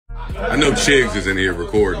I know Chigs is in here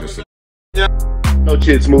recording this. No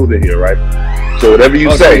Chid Smooth in here, right? So whatever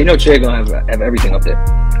you say, you know Chid gonna have everything up there.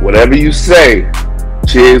 Whatever you say,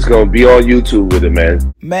 Chid's gonna be on YouTube with it,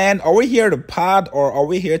 man. Man, are we here to pod or are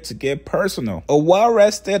we here to get personal? A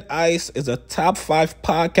well-rested Ice is a top 5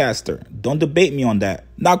 podcaster. Don't debate me on that.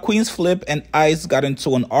 Now, QueenzFlip and Ice got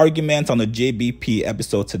into an argument on the JBP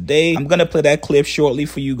episode today. I'm gonna play that clip shortly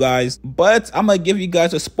for you guys, but I'm gonna give you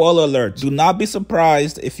guys a spoiler alert. Do not be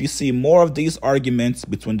surprised if you see more of these arguments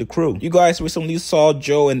between the crew. You guys recently saw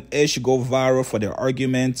Joe and Ish go viral for their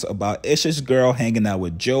arguments about Ish's girl hanging out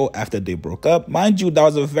with Joe after they broke up. Mind you, that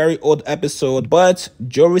was a very old episode, but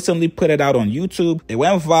Joe recently put it out on YouTube. It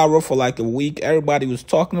went viral for like a week. Everybody was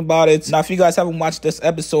talking about it. Now, if you guys haven't watched this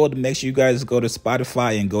episode, make sure you guys go to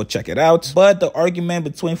Spotify and go check it out. But the argument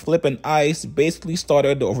between Flip and Ice basically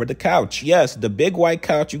started over the couch. Yes, the big white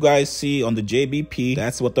couch you guys see on the JBP,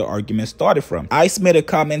 that's what the argument started from. Ice made a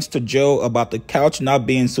comment to Joe about the couch not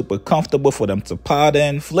being super comfortable for them to pod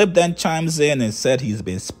in. Flip then chimes in and said he's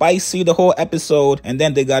been spicy the whole episode, and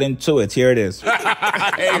then they got into it. Here it is.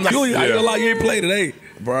 I'm not gonna lie, you ain't played today.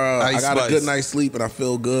 Bro, I got a good night's sleep and I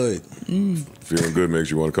feel good. Feeling good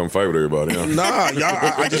makes you want to come fight with everybody, huh? Nah, y'all.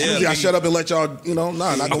 I shut up and let y'all,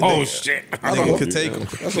 not go. Oh shit! I know you could take them.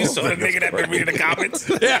 You saw the nigga that been reading the comments.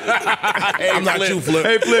 I'm not you, Flip.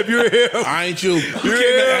 Hey, Flip, you're here. I ain't you.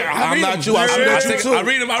 I'm not you. I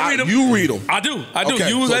read them. You read them. I do. Okay,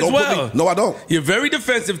 You so as don't well. No, I don't. You're very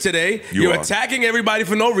defensive today. You're attacking everybody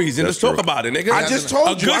for no reason. That's Let's talk true. about it, nigga. I just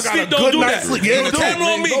told you. A good sleep don't do that. Yeah, it Camera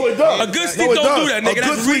on me. No, it does. A good sleep don't do that, nigga. A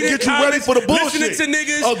good sleep get you ready for the bullshit. Listening to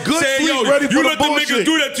niggas A good saying, sleep yo, ready for you the let the niggas bullshit.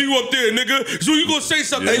 do that to you up there, nigga. So you gonna say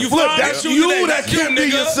something. Hey, You Flip, find that's that you today. that That's you, can't be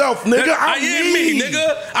nigga. yourself, nigga. I am me, nigga.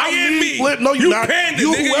 I am me. Flip, no, you not. Pander,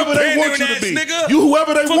 You nigga. whoever they want you to be. Nigga. You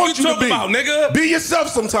whoever they Fuck want you you to talk be. about, nigga. Be yourself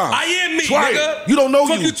sometimes. I am me, Try nigga. it. You don't know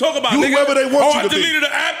Fuck you talk about, you nigga. whoever they want you to I be. deleted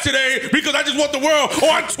the app today because I just want the world.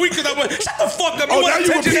 I tweet because I want. Shut the fuck up. Oh, now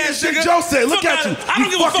you repeating shit Joe said. Look at you. I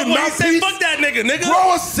don't give a fuck what he said. Fuck that nigga, nigga.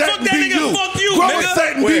 Grow a set fuck and that be nigga. you. Fuck you, Grow nigga. a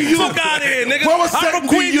set and be you. Fuck out of here, nigga. Grow a set and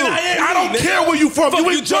be you. I don't care where you from. You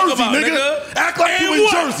in Jersey, nigga. Act like you in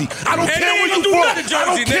Jersey. I don't care where you from. I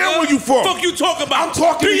don't care where you from. Fuck you talk about. I'm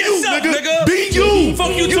talking to you, nigga. Be you.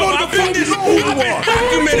 Fuck you You talk don't about. even know who you are.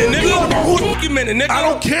 Documented, nigga. Documented, nigga. I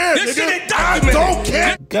don't care, This shit nigga. ain't I documented. don't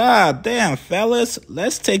care. God damn, fellas,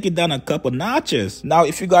 let's take it down a couple notches. Now,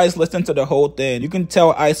 if you guys listen to the whole thing, you can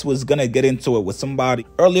tell Ice was gonna get into it with somebody.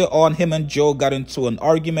 Earlier on, him and Joe got into an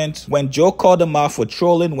argument when Joe called him out for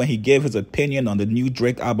trolling when he gave his opinion on the new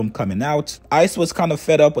Drake album coming out. Ice was kind of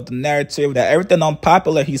fed up with the narrative that everything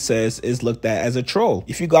unpopular he says is looked at as a troll.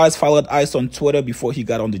 If you guys followed Ice on Twitter before he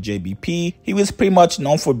got on the JBP, he was pretty much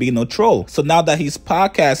known for being a troll. So now that he's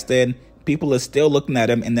podcasting, people are still looking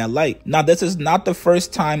at him in that light. Now, this is not the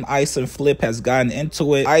first time Ice and Flip has gotten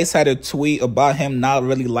into it. Ice had a tweet about him not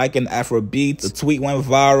really liking Afrobeats. The tweet went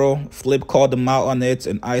viral. Flip called him out on it,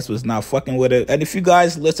 and Ice was not fucking with it. And if you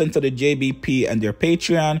guys listen to the JBP and their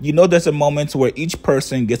Patreon, you know there's a moment where each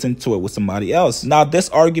person gets into it with somebody else. Now, this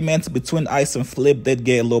argument between Ice and Flip did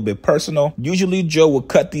get a little bit personal. Usually, Joe would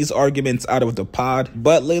cut these arguments out of the pod,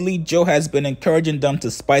 but lately, Joe has been encouraging them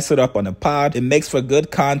to spice it up on the pod. It makes for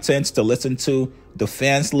good content to listen to. The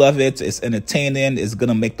fans love it. It's entertaining. It's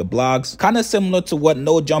gonna make the blogs. Kind of similar to what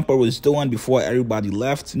No Jumper was doing before everybody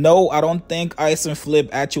left. No, I don't think Ice and Flip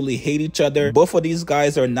actually hate each other. Both of these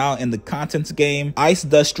guys are now in the content game. Ice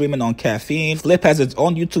does streaming on Caffeine. Flip has its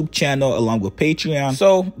own YouTube channel along with Patreon.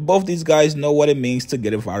 So both these guys know what it means to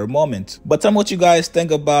get a viral moment. But tell me what you guys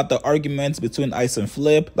think about the arguments between Ice and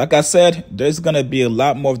Flip. Like I said, there's gonna be a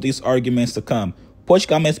lot more of these arguments to come. Post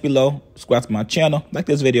comments below, subscribe to my channel, like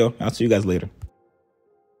this video. I'll see you guys later.